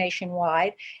libraries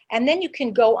nationwide. And then you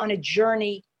can go on a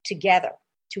journey together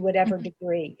to whatever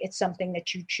degree it's something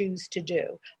that you choose to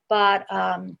do. But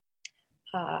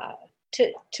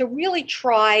to really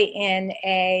try in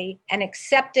an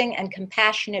accepting and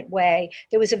compassionate way.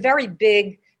 There was a very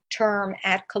big term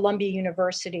at Columbia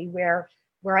University where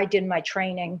I did my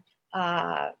training.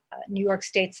 New York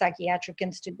State Psychiatric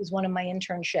Institute was one of my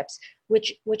internships,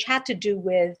 which had to do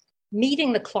with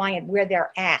meeting the client where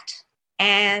they're at.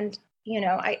 And,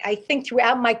 I think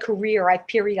throughout my career, I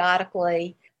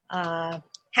periodically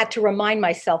had to remind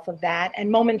myself of that, and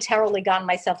momentarily gotten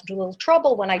myself into a little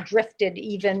trouble when I drifted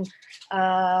even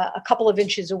a couple of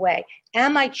inches away.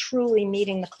 Am I truly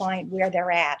meeting the client where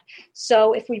they're at?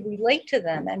 So if we relate to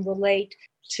them and relate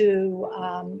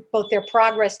to both their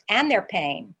progress and their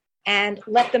pain, and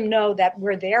let them know that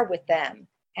we're there with them,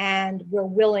 and we're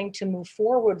willing to move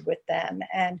forward with them.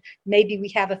 And maybe we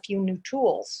have a few new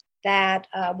tools that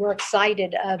we're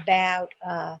excited about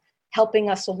helping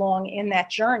us along in that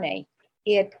journey.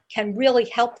 It can really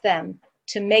help them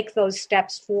to make those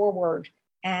steps forward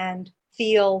and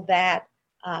feel that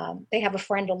they have a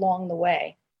friend along the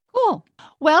way. Cool.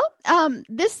 Well,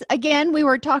 this, again, we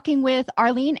were talking with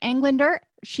Arlene Englander.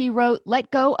 She wrote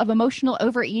Let Go of Emotional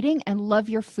Overeating and Love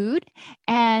Your Food.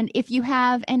 And if you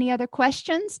have any other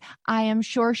questions, I am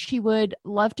sure she would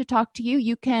love to talk to you.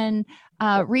 You can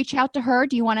reach out to her.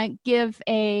 Do you want to give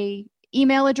a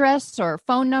email address or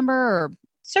phone number or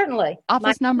Certainly.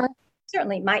 office number?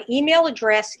 Certainly. My email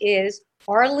address is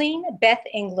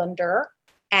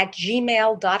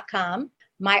arlenebethenglander@gmail.com.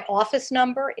 My office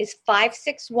number is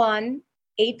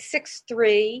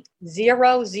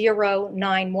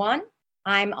 561-863-0091.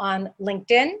 I'm on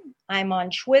LinkedIn. I'm on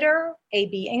Twitter,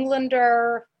 AB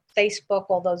Englander, Facebook,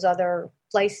 all those other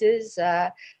places.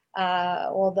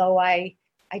 Although I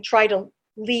try to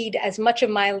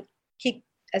keep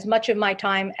as much of my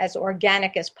time as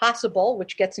organic as possible,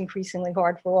 which gets increasingly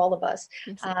hard for all of us.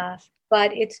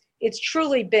 But it's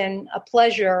truly been a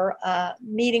pleasure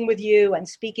meeting with you and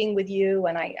speaking with you.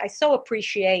 And I so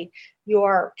appreciate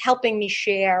your helping me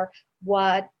share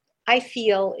what I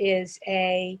feel is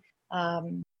a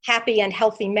happy and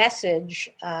healthy message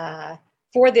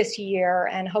for this year,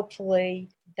 and hopefully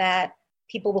that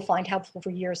people will find helpful for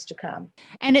years to come.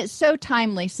 And it's so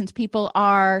timely since people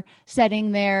are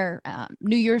setting their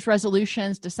New Year's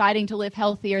resolutions, deciding to live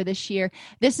healthier this year.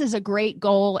 This is a great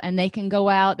goal, and they can go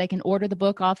out, they can order the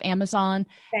book off Amazon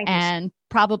and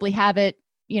probably have it,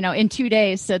 in 2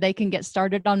 days so they can get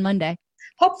started on Monday.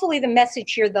 Hopefully the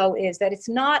message here, though, is that it's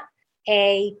not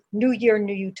a new year,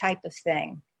 new you type of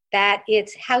thing, that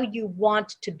it's how you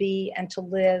want to be and to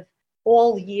live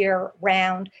all year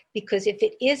round, because if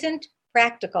it isn't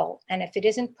practical, and if it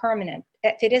isn't practical,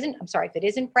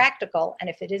 and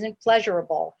if it isn't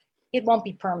pleasurable, it won't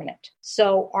be permanent.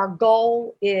 So our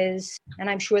goal is, and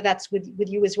I'm sure that's with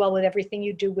you as well, with everything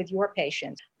you do with your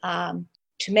patients,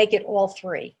 to make it all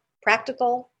three: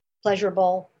 practical,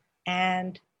 pleasurable,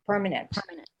 and permanent.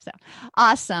 So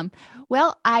awesome.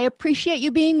 Well, I appreciate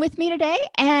you being with me today,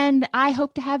 and I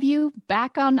hope to have you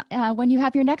back on when you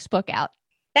have your next book out.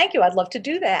 Thank you. I'd love to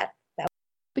do that.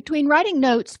 Between writing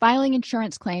notes, filing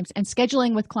insurance claims, and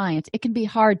scheduling with clients, it can be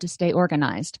hard to stay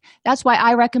organized. That's why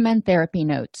I recommend therapy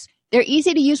notes. Their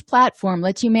easy-to-use platform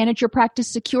lets you manage your practice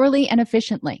securely and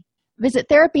efficiently. Visit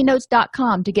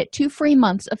therapynotes.com to get 2 free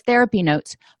months of therapy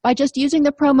notes by just using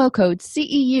the promo code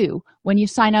CEU when you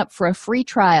sign up for a free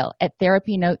trial at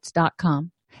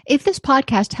therapynotes.com. If this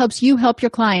podcast helps you help your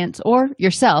clients or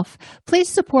yourself, please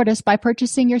support us by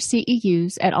purchasing your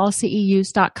CEUs at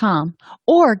allceus.com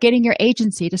or getting your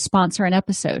agency to sponsor an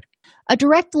episode. A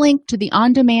direct link to the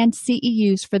on-demand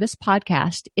CEUs for this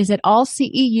podcast is at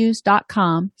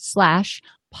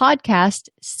allceus.com/podcast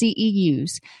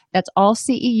CEUs. That's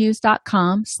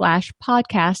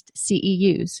allceus.com/podcast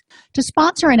CEUs. To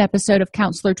sponsor an episode of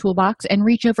Counselor Toolbox and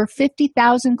reach over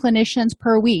 50,000 clinicians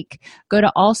per week, go to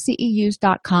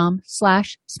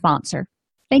allceus.com/sponsor.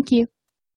 Thank you.